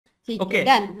Okay,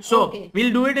 done. So Okay.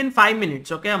 we'll do it in 5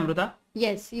 minutes. Okay, Amruta?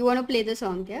 Yes, you want to play the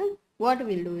song, yeah? What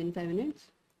we'll do in 5 minutes?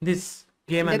 This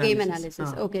game The analysis. game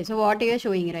analysis. Okay, so what are you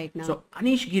showing right now? So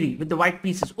Anish Giri with the white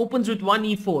pieces opens with 1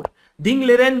 e4. Ding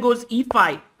Liren goes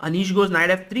e5. Anish goes knight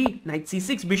f3, knight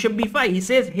c6, bishop b5. He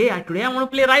says, hey, today I want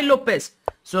to play Rai Lopez.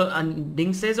 So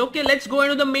Ding says, okay, let's go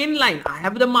into the main line. I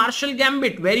have the Marshall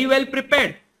Gambit, very well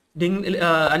prepared.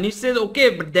 Anish says, okay,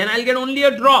 but then I'll get only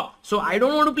a draw. So I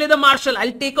don't want to play the Marshall.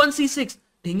 I'll take on c6.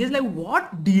 Ding is like,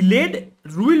 what? Delayed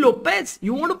Rui Lopez?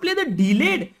 You want to play the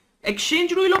delayed?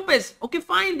 Exchange Rui Lopez. Okay,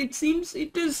 fine. It seems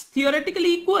it is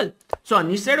theoretically equal. So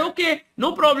Anish said, okay,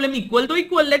 no problem. Equal to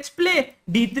equal. Let's play.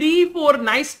 D3, E4.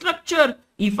 Nice structure.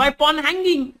 E5 pawn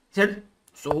hanging. Said,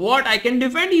 so what? I can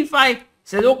defend E5.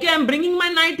 Says, okay, I'm bringing my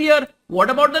knight here.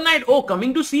 What about the knight? Oh,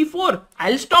 coming to C4.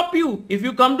 I'll stop you. If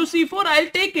you come to C4, I'll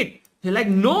take it. He's like,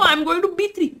 no, I'm going to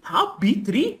B3. Huh?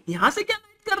 B3? Yahan se kya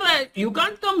knight kar raha hai? You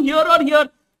can't come here or here.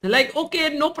 They're like,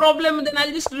 okay, no problem. Then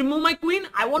I'll just remove my queen.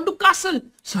 I want to castle.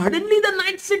 Suddenly the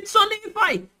knight sits on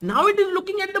a5. Now it is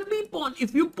looking at the b pawn.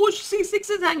 If you push,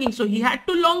 c6 is hanging. So he had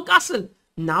to long castle.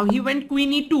 Now he went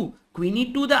queen e2. Queen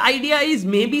e2, the idea is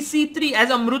maybe c3, as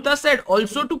Amruta said,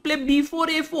 also to play b4,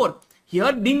 a4.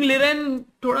 Here Ding Liren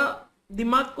thoda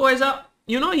dimag ko aisa,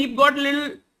 he got a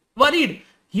little worried.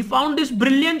 He found this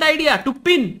brilliant idea to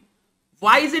pin.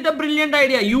 Why is it a brilliant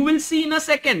idea? You will see in a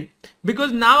second.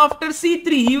 Because now after c3,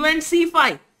 he went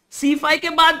c5. c5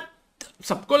 ke baad,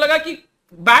 sabko laga ki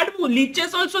bad move.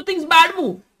 Leeches also thinks bad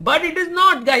move. But it is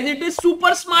not, guys. It is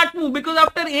super smart move. Because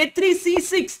after a3,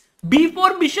 c6,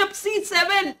 b4, bishop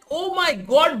c7. Oh my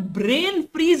god, brain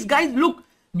freeze. Guys, look.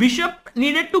 Bishop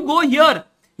needed to go here.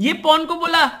 ये pawn को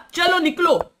बोला चलो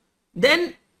निकलो.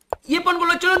 Then ये pawn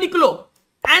बोला चलो निकलो.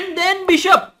 And then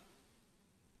bishop.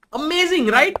 Amazing,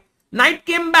 right? Knight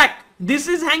came back. This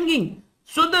is hanging.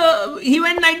 So he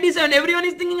went knight d7. Everyone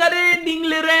is thinking, arey, Ding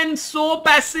Liren, so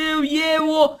passive, ye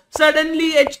wo.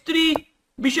 Suddenly h3,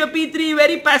 bishop e3,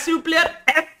 very passive player.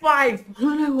 f5.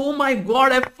 Oh my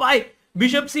god, f5.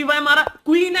 Bishop c5 mara.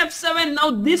 Queen f7.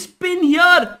 Now this pin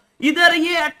here. Either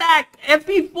ye attack.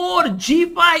 fe4,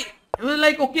 g5. It was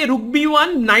like, okay, rook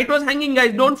b1. Knight was hanging,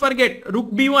 guys. Don't forget.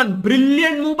 Rook b1.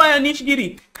 Brilliant move by Anish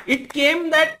Giri. It came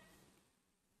that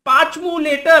 5 move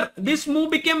later, this move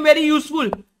became very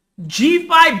useful.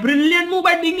 G5, brilliant move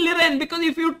by Ding Liren, because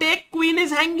if you take, queen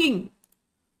is hanging.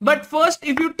 But first,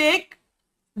 if you take,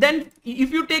 then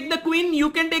if you take the queen, you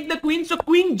can take the queen. So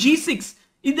queen G6,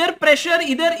 either pressure,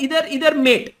 either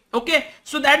mate. Okay,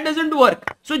 so that doesn't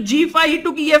work. So G5, he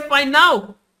took EF5.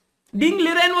 Now, Ding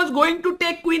Liren was going to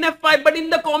take queen F5, but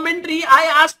in the commentary,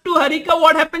 I asked to Harika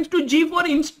what happens to G4.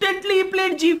 Instantly, he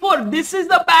played G4. This is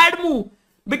the bad move.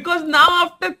 Because now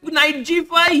after knight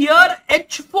g5, here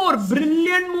h4,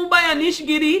 brilliant move by Anish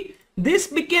Giri. This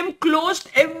became closed,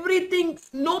 everything,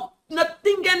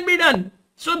 nothing can be done.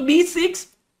 So b6,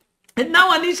 and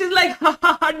now Anish is like, ha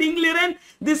ha ha, Ding Liren,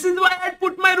 this is why I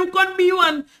put my rook on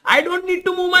b1. I don't need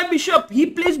to move my bishop. He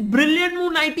plays brilliant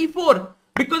move knight e4.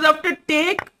 Because after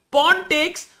take, pawn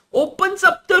takes, opens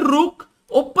up the rook,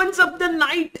 opens up the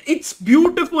knight. It's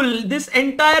beautiful. This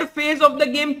entire phase of the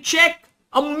game, check.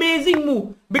 Amazing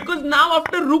move, because now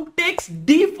after rook takes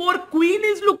d4, queen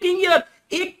is looking here.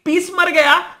 Ek piece mar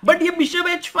gaya, but here bishop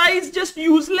h5 is just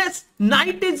useless.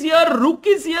 Knight is here, rook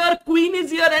is here, queen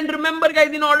is here. And remember,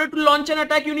 guys, in order to launch an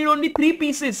attack, you need only 3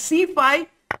 pieces. c5,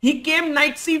 he came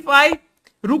knight c5,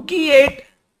 rook e8,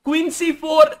 queen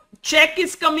c4, check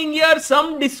is coming here.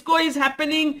 Some disco is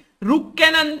happening. Rook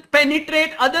can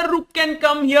penetrate, other rook can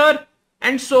come here,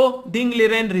 and so Ding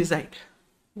Liren resigned.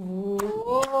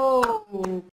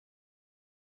 Oh,